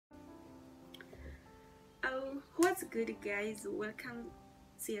What's good, guys? Welcome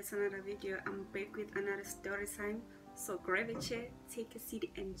to yet another video. I'm back with another story time. So grab a chair, take a seat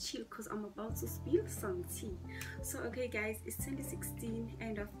and chill because I'm about to spill some tea. So okay guys, it's 2016,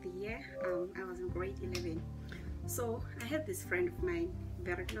 end of the year. I was in grade 11. So I had this friend of mine,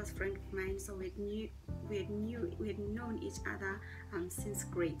 very close friend of mine. So we had known each other since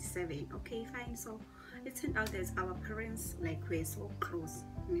grade 7. Okay, fine. So it turned out that our parents were so close.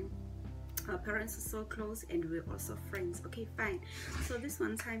 Our parents were so close and we were also friends. Okay, fine. So this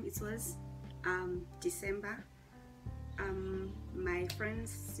one time it was December. My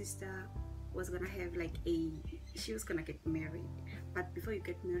friend's sister was gonna have she was gonna get married, but before you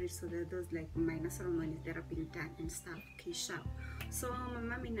get married, so there those minor ceremonies that are being done and stuff. Okay, sharp. So my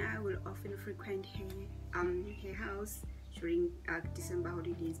mom and I will often frequent her house during December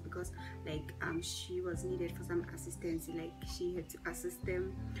holidays because she was needed for some assistance. She had to assist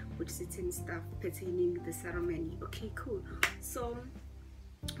them with certain stuff pertaining the ceremony. Okay, cool. So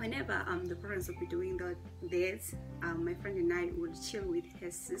whenever the parents will be doing this, my friend and I will chill with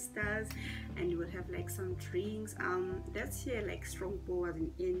her sisters and we'll have some drinks. That's here strong bow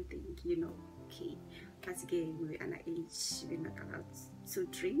wasn't anything, you know. Okay, because again we were underage, we're not allowed to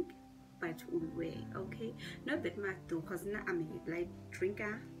drink, but we were. Okay, not that much though, because now I'm a light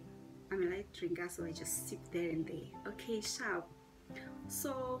drinker, so I just sip there and there. Okay, sharp.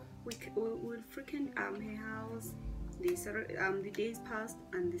 So we would frequent her house. The days passed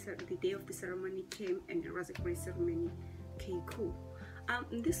and the day of the ceremony came and it was a great ceremony. Okay, cool.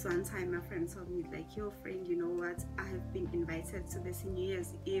 This one time my friend told me your friend, you know what, I have been invited to this New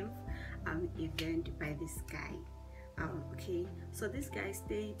Year's Eve event by this guy. Okay, so this guy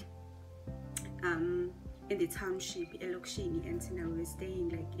stayed in the township Elokshini, and we were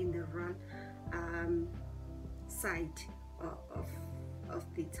staying in the rural side of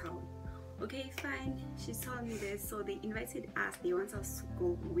the town. Okay, fine. She told me this, so they invited us. They want us to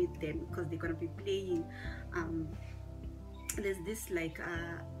go with them because they're gonna be playing. There's this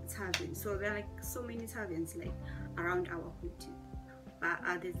tavern. So there are so many taverns around our hood.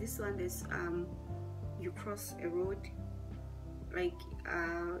 But there's this one. There's you cross a road,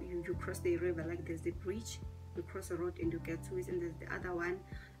 you cross the river. There's the bridge. You cross a road and you get to it. And there's the other one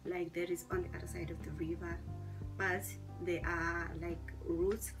that is on the other side of the river. But there are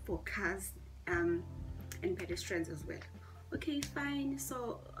routes for cars and pedestrians as well. Okay, fine.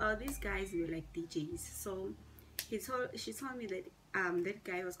 So these guys were DJs. So she told me that that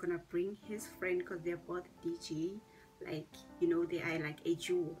guy was gonna bring his friend because they're both DJ, you know, they are a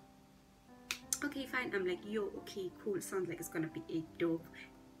duo. Okay, fine. I'm yo, okay, cool, sounds like it's gonna be a dope.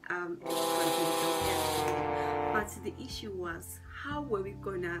 But the issue was, how were we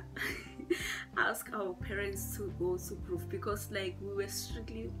gonna ask our parents to go to proof, because we were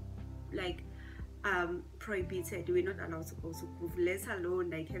strictly prohibited. We're not allowed to go to proof, let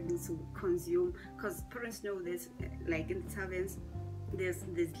alone having to consume, because parents know this, in the taverns there's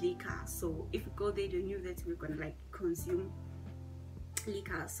liquor. So if we go there, they knew that we're gonna consume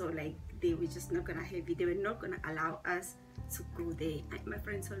liquor, so they were just not gonna have it. They were not gonna allow us to go there. My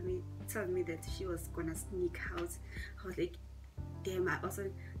friend told me that she was gonna sneak out. I was damn, I also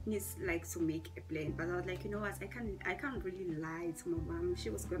need to make a plan, but I was you know what, I can't really lie to my mom. She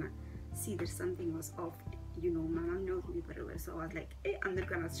was gonna see that something was off, you know. My mom knows me very well, so I was hey, I'm not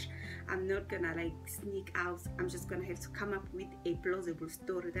gonna sneak out. I'm just gonna have to come up with a plausible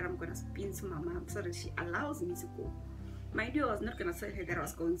story that I'm gonna spin to my mom so that she allows me to go. Mind you, I was not gonna tell her that I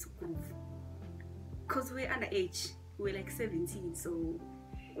was going to prove, because we're underage. We're 17, so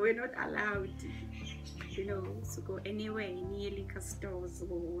we're not allowed, you know, to go anywhere near liquor stores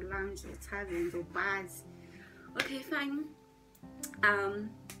or lounge or taverns or bars. Okay, fine.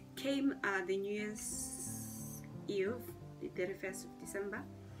 Came the New Year's Eve, the 31st of December.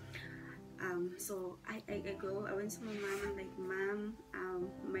 So I went to my mom and mom,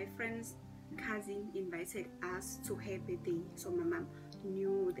 my friend's cousin invited us to her birthday. So my mom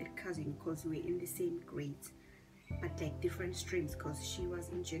knew that cousin because we were in the same grade, but different streams, because she was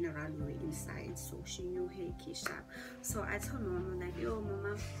in general, we were inside, so she knew her Keisha. So I told my mom yo,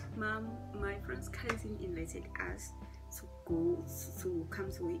 mom, my friend's cousin invited us to go to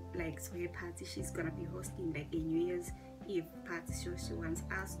come to to her party. She's gonna be hosting a New Year's Eve party, so she wants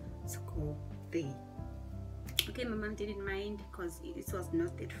us to go there. Okay, my mom didn't mind because it was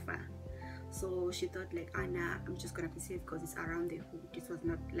not that far. So she thought Anna, I'm just gonna be safe because it's around the hood. It was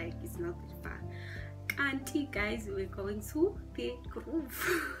not it's not that far. Auntie, guys, we're going to the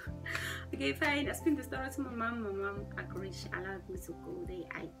groove. Okay, fine. I spent the story to my mom. My mom agreed. She allowed me to go there.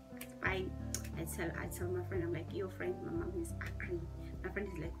 I tell my friend, I'm your friend, my mom is agreeing my friend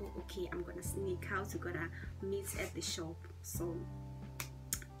is like, oh, okay, I'm gonna sneak out, we're gonna meet at the shop. So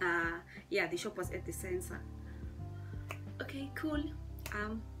yeah, the shop was at the center. Okay, cool.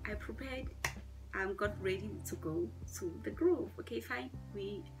 I prepared, got ready to go to the Grove. Okay, fine.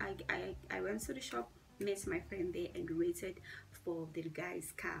 I went to the shop, met my friend there, and we waited for the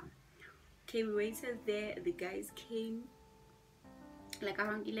guy's car. Okay, we waited there. The guys came like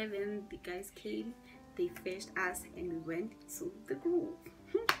around 11. The guys came, they fetched us, and we went to the Grove.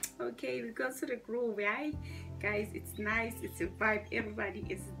 Okay, we got to the Grove, right? Guys, it's nice, it's a vibe, everybody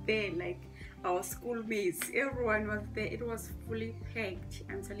is there, like our schoolmates, everyone was there. It was fully packed.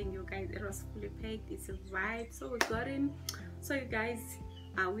 I'm telling you guys, it was fully packed. It's a vibe. So we got in. So you guys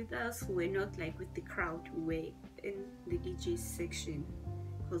are with us. We're not like with the crowd, we're in the DJ section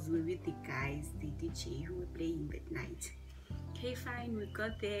because we're with the guys, the DJ who were playing that night. Okay, fine, we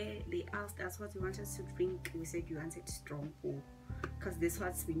got there. They asked us what we wanted to drink. We said we wanted strong pour, because that's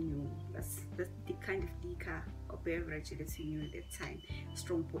what we knew. That's the kind of liquor or beverage that we knew at that time,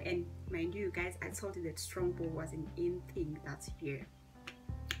 strong pour. And mind you guys, I told you that strong pour was an in thing that year.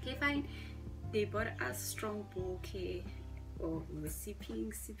 Okay, fine, they bought us strong pour. Okay, oh, we were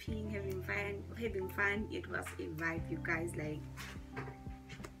sipping, having fun. It was a vibe, you guys. Like,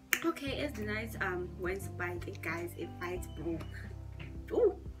 okay, as the night went by, the guys, a fight broke.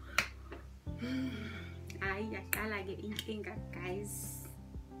 Oh, guys.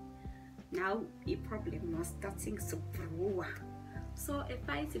 Now a problem was starting to brew. So a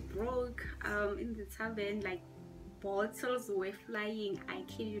fight broke in the tavern. Like, bottles were flying. I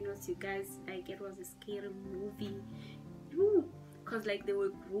kid you not, you guys. Like, it was a scary movie. Because like there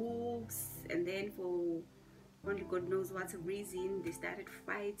were groups, and then for only God knows what reason they started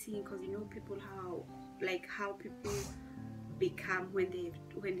fighting. Because you know people how people become when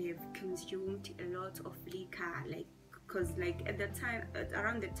they've consumed a lot of liquor. Like, because like at that time,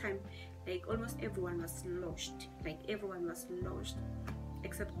 around that time, like almost everyone was lost. Like everyone was lost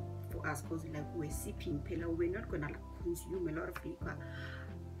except for us, because like we're sipping pela. We're not gonna like consume a lot of liquor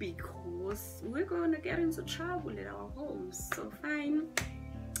because we're gonna get into trouble at our homes. So fine,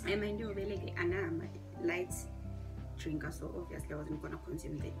 I mind you, like an light drinker, so obviously I wasn't gonna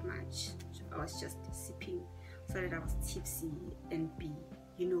consume that much. I was just sipping so that I was tipsy and be,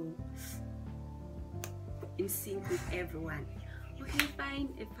 you know, in sync with everyone. Okay, fine,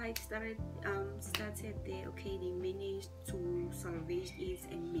 a fight started there. Okay, they managed to salvage it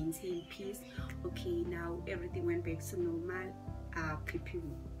and maintain peace. Okay, now everything went back to normal.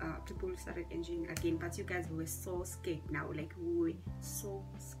 People started enjoying again, but you guys were so scared now. Like, we were so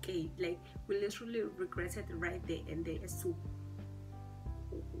scared. Like, we literally regretted right there and there as to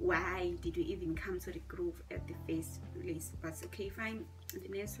why did we even come to the Grove at the first place. But okay, fine, the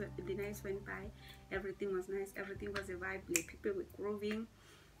nights went by, everything was nice, everything was a vibe, like people were grooving.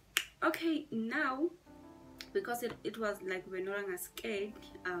 Okay, now because it was like we're no longer scared,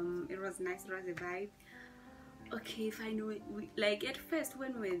 it was nice, it was a vibe. Okay, fine, we like at first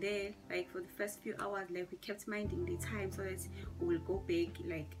when we were there, like for the first few hours, like we kept minding the time so that we will go back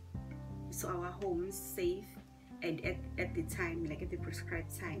like to our homes safe, and at the time, like at the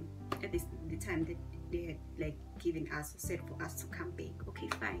prescribed time, at the time that they had like given us, said for us to come back. Okay,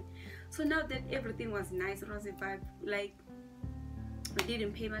 fine. So now that everything was nice, it was a vibe. Like, we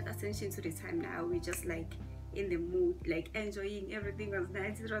didn't pay much attention to the time. Now we just like in the mood, like enjoying. Everything was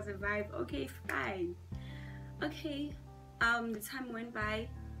nice, it was a vibe. Okay, fine. Okay, the time went by,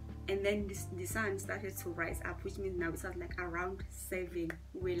 and then the sun started to rise up, which means now it was like around 7.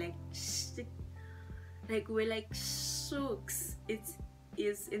 We're like shit. Like, we're like shooks. It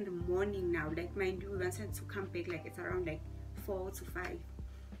is in the morning now. Like, mind you, we wanted to come back like it's around like 4 to 5.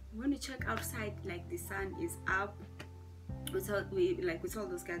 When we check outside, like the sun is up. We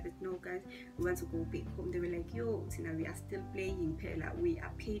told those guys that no guys, we want to go back home. They were like, yo, Tina, we are still playing Pella. We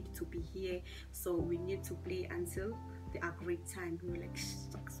are paid to be here, so we need to play until the agreed time. We were like,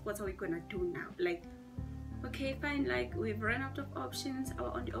 shucks, what are we gonna do now? Like, okay, fine, like we've run out of options.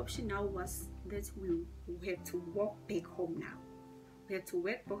 Our only option now was that we had to walk back home now. We had to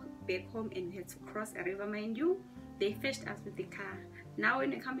walk back home, and we had to cross a river. Mind you, they fetched us with the car. Now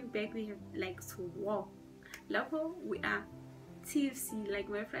when we're coming back, we have like to walk. Level, we are tipsy. Like,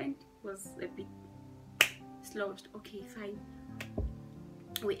 my friend was a bit slouched. Okay, fine,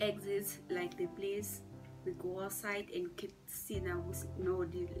 we exit like the place. We go outside and keep see now. No,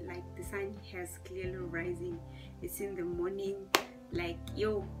 the sun has clearly rising. It's in the morning. Like,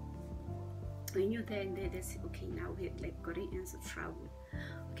 yo, when you're there and there, that's okay. Now we had like gotten into trouble.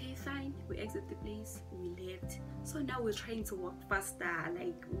 Okay, fine, we exit the place, we left. So now we're trying to walk faster.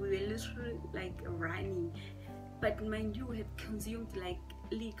 Like, we were literally like running. but mind you had consumed like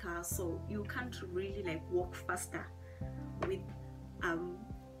liquor, so you can't really like walk faster with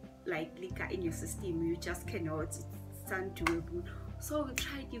like liquor in your system. You just cannot, it's undoable. So we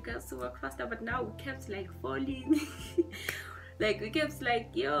tried, you guys, to work faster, but now we kept like falling. Like we kept like,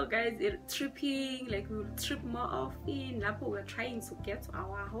 yo guys, tripping, like we will trip more often. Lapo we're trying to get to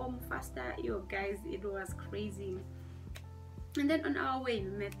our home faster. Yo guys, it was crazy. And then on our way we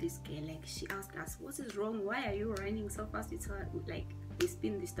met this girl. Like she asked us, what is wrong, why are you running so fast? It's her, like we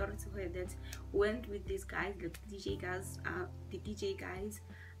spin the story to her that went with these guys, the DJ guys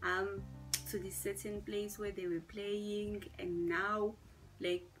to this certain place where they were playing, and now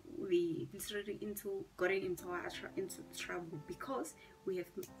like we literally getting into trouble because we have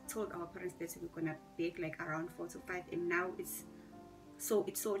told our parents that we're gonna bake like around 4 to 5, and now it's so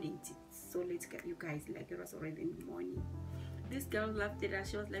late. It's so late, you guys, like it was already in the morning. This girl laughed at us.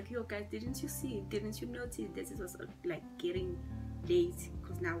 She was like, yo guys, didn't you see, didn't you notice that it was like getting late,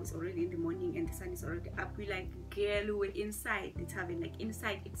 because now it's already in the morning and the sun is already up? We like, girl, we're inside the tavern, like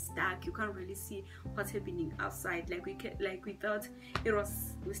inside it's dark, you can't really see what's happening outside. Like we thought it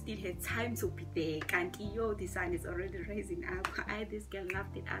was, we still had time to be there, and yo, the sun is already rising up. This girl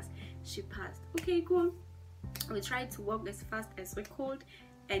laughed at us. She passed. Okay, cool. We tried to walk as fast as we could,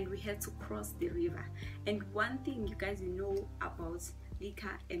 and we had to cross the river. And one thing you guys know about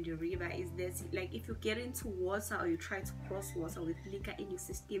liquor and the river is that, like, if you get into water or you try to cross water with liquor in your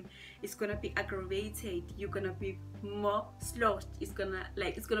system, it's gonna be aggravated, you're gonna be more sloshed, it's gonna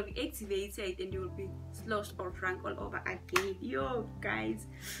be activated, and you will be sloshed or drunk all over again. Yo guys,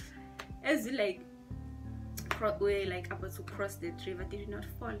 as we like we're like about to cross the river, did not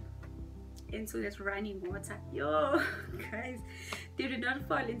fall into that running water. Yo guys, they did not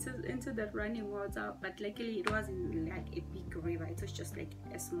fall into that running water, but luckily it wasn't like a big river, it was just like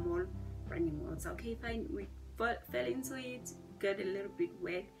a small running water. Okay, fine, we fell into it, got a little bit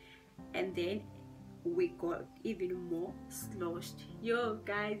wet, and then we got even more sloshed. Yo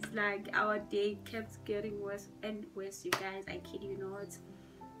guys, like our day kept getting worse and worse, you guys, I kid you not.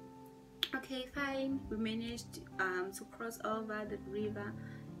 Okay, fine, we managed to cross over the river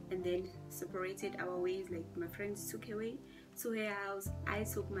and then separated our ways. Like my friends took away to her house, I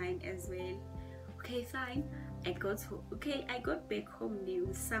took mine as well. Okay, fine, I got back home there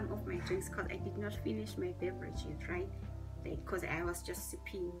with some of my drinks, because I did not finish my beverage yet, right? Like, because I was just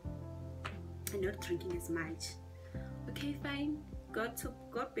sipping and not drinking as much. Okay, fine, got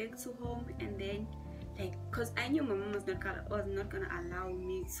back to home, and then like, because I knew my mom was not gonna allow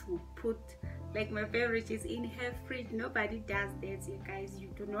me to put like my beverages in her fridge. Nobody does that, you guys. You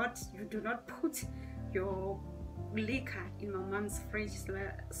do not put your liquor in my mom's fridge.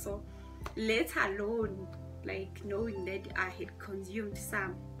 So let alone like knowing that I had consumed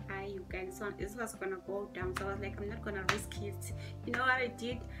some, you guys, so this was gonna go down. So I was like, I'm not gonna risk it. You know what I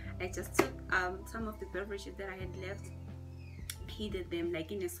did? I just took some of the beverages that I had left, hid them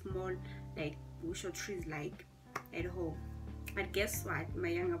like in a small like bush or trees like at home. But guess what? My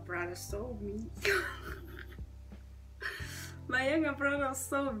younger brother saw me. My younger brother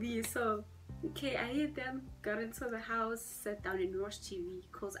saw me. So okay, I hid them, got into the house, sat down and watched TV,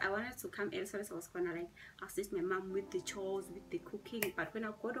 because I wanted to come elsewhere, so I was gonna like assist my mom with the chores, with the cooking. But when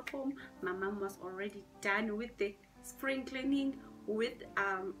I got home, my mom was already done with the spring cleaning, with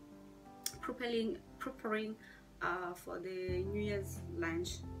preparing for the New Year's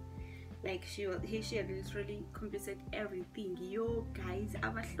lunch. Like she had literally completed everything. Yo guys,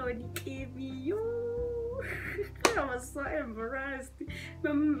 yo. I was so embarrassed.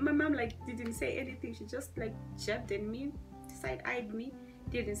 My mom like didn't say anything. She just like jabbed at me, side-eyed me,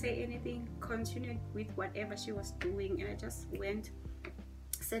 didn't say anything, continued with whatever she was doing, and I just went,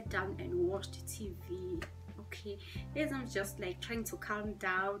 sat down and watched TV. Okay, as I'm just like trying to calm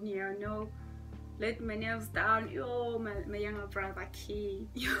down, you know, let my nerves down. Yo, my younger brother kid,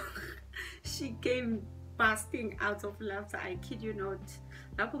 she came bursting out of laughter, I kid you not.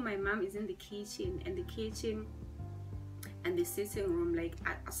 Now my mom is in the kitchen, and the kitchen and the sitting room like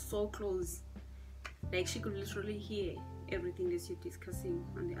are so close, like she could literally hear everything that you're discussing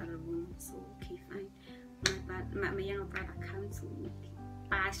on the other room. So okay, fine, my younger brother comes to me,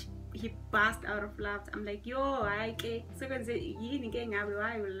 he burst out of laughter. I'm like, yo, why are you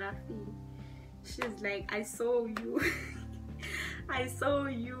laughing? She's like, I saw you. I saw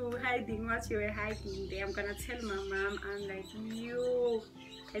you hiding what you were hiding there. I'm gonna tell my mom. I'm like, yo,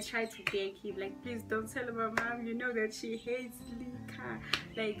 I tried to beg him, like, please don't tell my mom, you know that she hates liquor.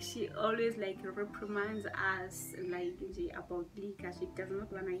 Like, she always like reprimands us like about liquor. She does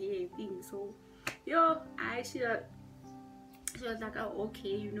not wanna hear a thing. So yo, she was like, oh,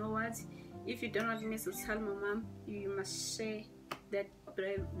 okay, you know what, if you do not miss to tell my mom, you must share that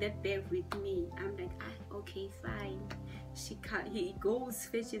bear with me. I'm like, ah, okay, fine. She can't. He goes,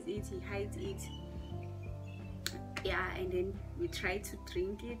 fetches it, he hides it. Yeah, and then we try to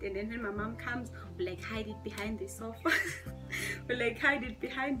drink it, and then when my mom comes, we like hide it behind the sofa. We like hide it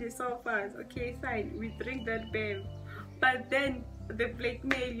behind the sofas. Okay, fine. We drink that bear. But then the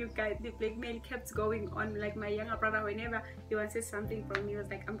blackmail, you guys, the blackmail kept going on. Like my younger brother, whenever he wanted something from me, he was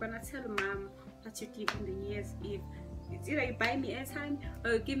like, I'm gonna tell mom what you did on the New Year's Eve. It's either you buy me airtime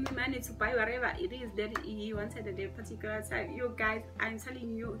or give me money to buy whatever it is that he wanted at a particular time. You guys, I'm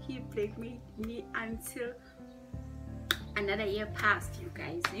telling you, he blackmailed me until another year passed, you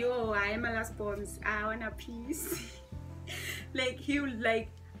guys. Yo, I am a last bones. I want a piece. Like he would like,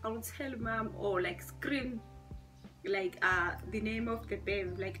 I'll tell mom or like scream like the name of the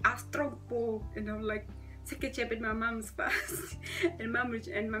babe, like Astro, and I'm like, take a chip in my mom's face. And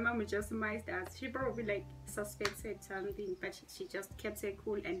my mom would just smile that. She probably like suspected something, but she just kept it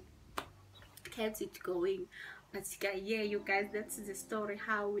cool and kept it going. But yeah, you guys, that's the story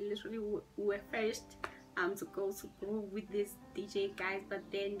how we literally were first to go to groove with this DJ, guys. But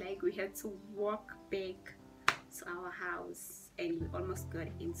then like we had to walk back to our house and we almost got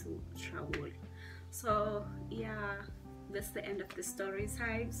into trouble. So yeah, that's the end of the story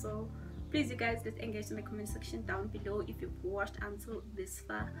time. So please, you guys, let's engage in the comment section down below. If you've watched until this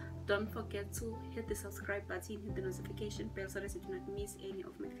far, don't forget to hit the subscribe button, hit the notification bell so that you do not miss any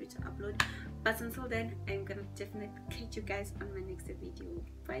of my future upload. But until then, I'm gonna definitely catch you guys on my next video.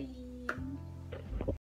 Bye.